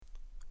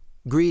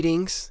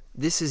Greetings.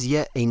 This is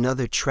yet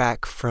another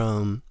track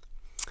from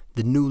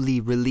the newly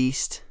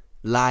released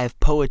live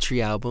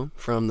poetry album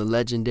from the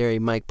legendary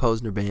Mike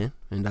Posner Band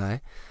and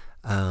I.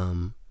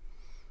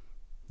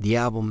 The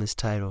album is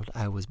titled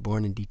I Was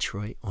Born in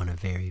Detroit on a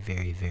Very,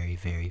 Very, Very,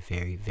 Very,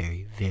 Very,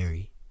 Very,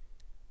 Very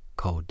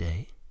Cold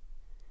Day.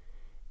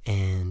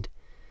 And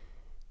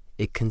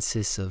it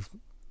consists of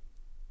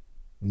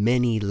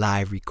many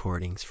live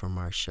recordings from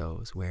our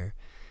shows where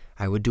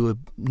I would do a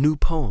new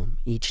poem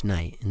each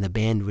night, and the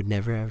band would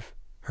never have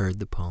heard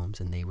the poems,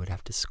 and they would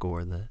have to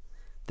score the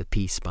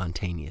piece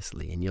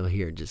spontaneously, and you'll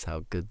hear just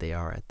how good they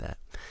are at that.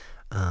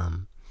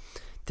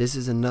 This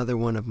is another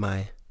one of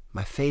my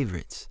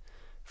favorites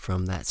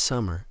from that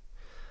summer.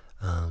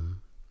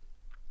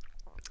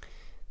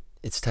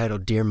 It's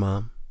titled Dear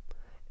Mom,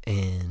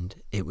 and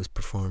it was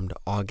performed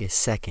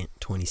August 2nd,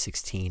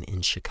 2016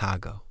 in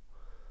Chicago.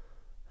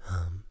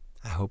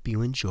 I hope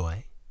you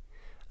enjoy.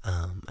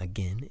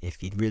 Again,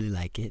 if you'd really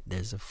like it,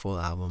 there's a full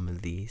album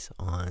of these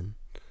on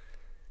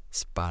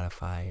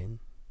Spotify and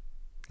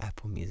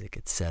Apple Music,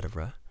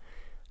 etc.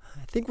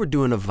 I think we're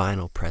doing a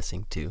vinyl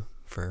pressing too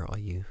for all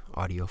you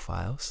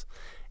audiophiles.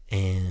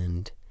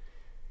 And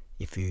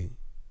if you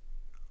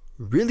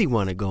really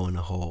want to go in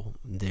a hole,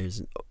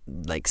 there's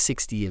like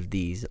 60 of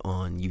these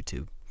on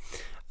YouTube.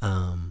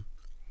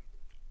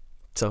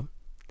 So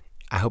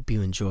I hope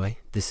you enjoy.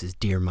 This is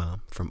Dear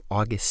Mom from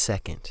August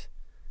 2nd,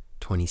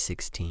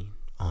 2016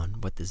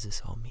 on What Does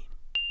This All Mean?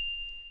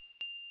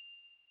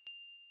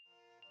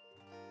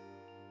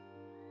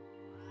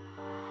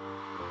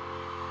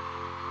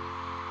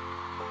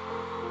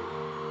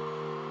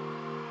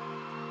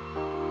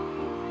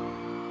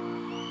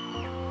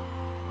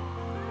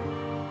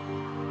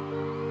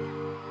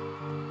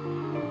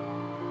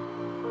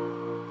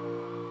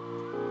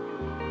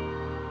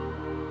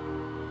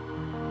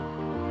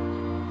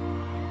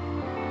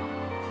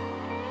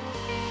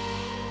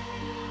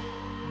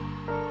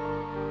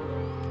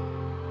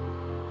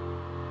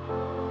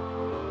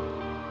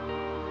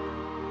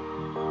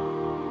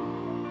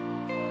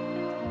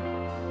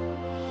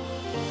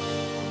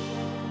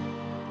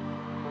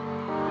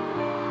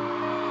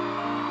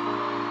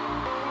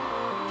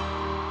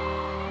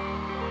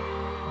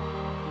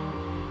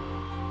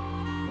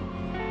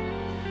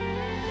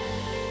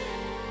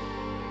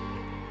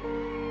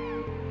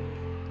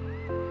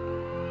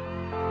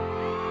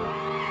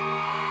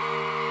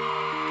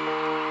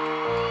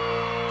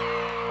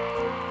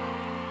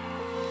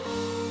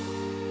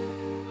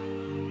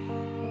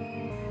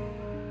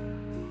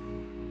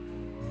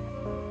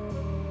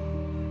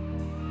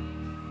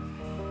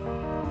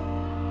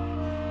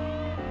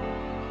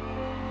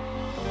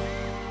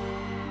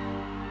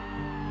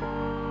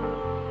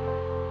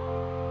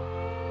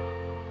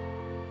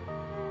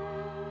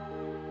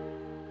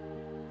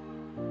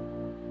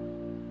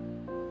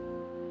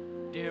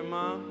 Dear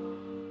Mom,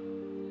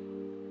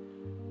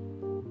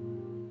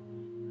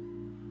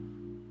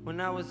 when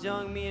I was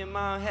young, me and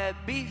Mom had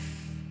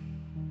beef.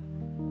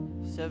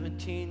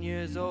 17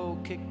 years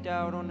old, kicked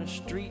out on the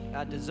street,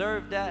 I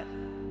deserved that.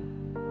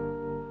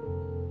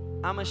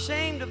 I'm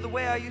ashamed of the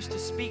way I used to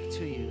speak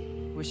to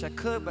you. Wish I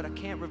could, but I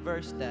can't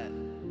reverse that.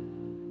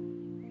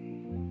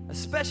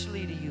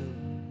 Especially to you.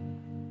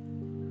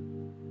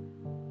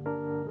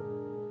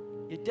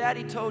 Your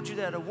daddy told you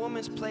that a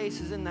woman's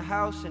place is in the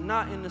house and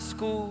not in the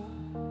school.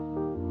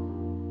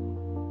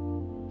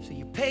 So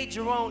you paid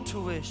your own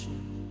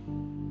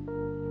tuition,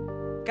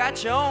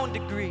 got your own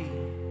degree,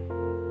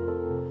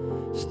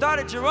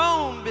 started your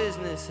own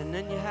business, and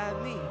then you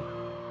had me.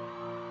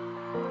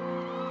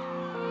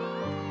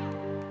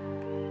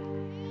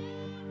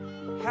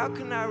 How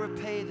can I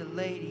repay the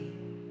lady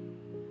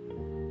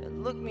that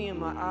looked me in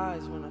my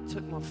eyes when I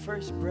took my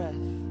first breath?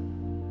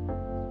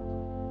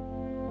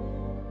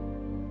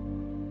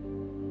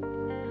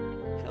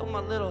 Held my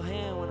little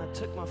hand when I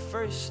took my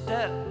first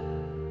step.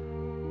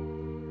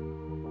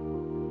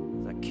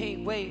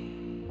 Can't wait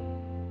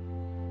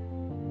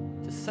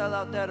to sell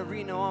out that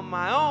arena on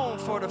my own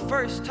for the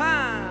first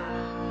time.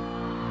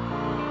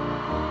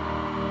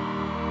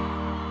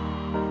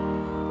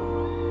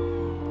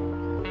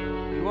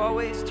 You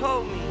always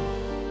told me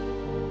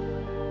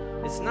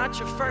it's not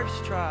your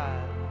first try,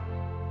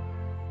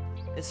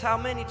 it's how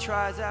many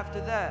tries after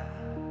that.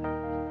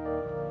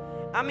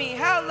 I mean,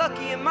 how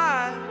lucky am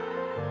I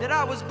that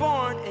I was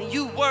born and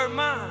you were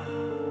mine?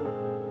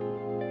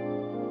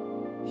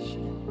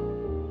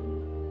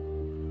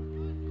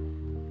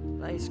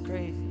 Life's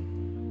crazy.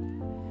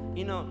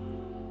 You know,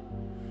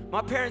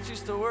 my parents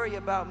used to worry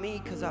about me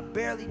because I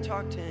barely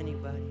talked to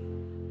anybody,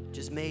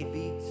 just made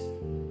beats.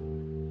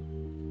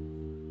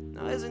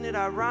 Now isn't it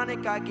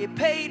ironic I get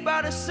paid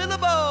by the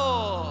syllable?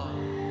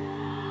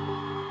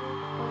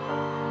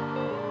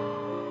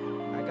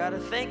 I gotta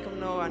thank them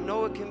though, I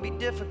know it can be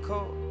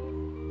difficult.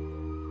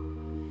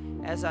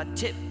 As I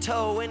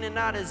tiptoe in and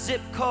out of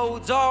zip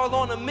codes, all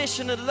on a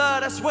mission of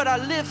love, that's what I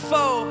live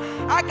for.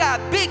 I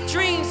got big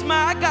dreams,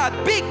 man, I got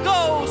big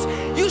goals.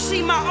 You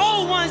see my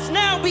old ones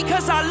now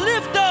because I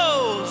live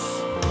those.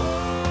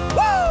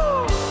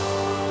 Woo!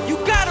 You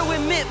gotta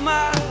admit,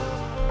 man,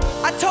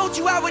 I told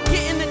you I would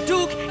get in the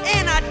Duke,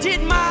 and I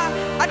did mine.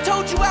 I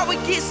told you I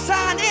would get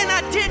signed, and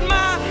I did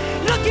mine.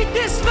 Look at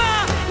this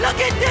smile, look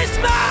at this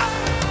smile.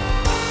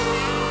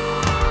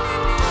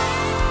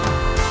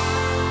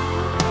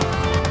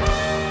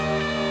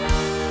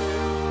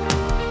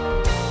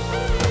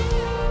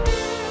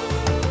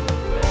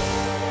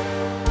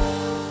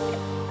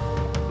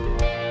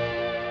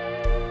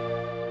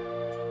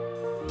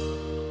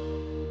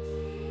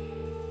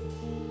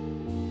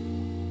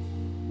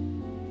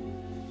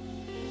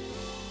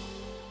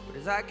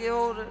 As I get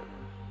older,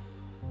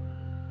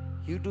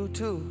 you do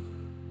too.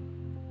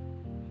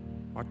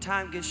 Our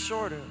time gets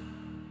shorter,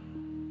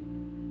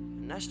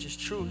 and that's just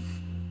truth.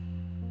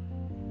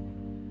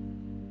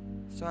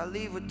 So I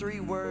leave with 3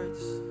 words.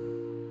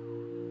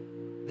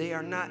 They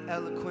are not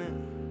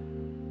eloquent,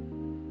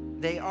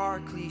 they are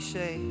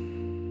cliche,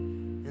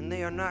 and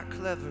they are not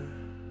clever.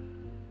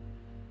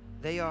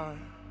 They are,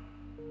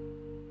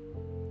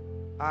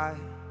 I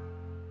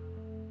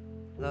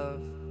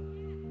love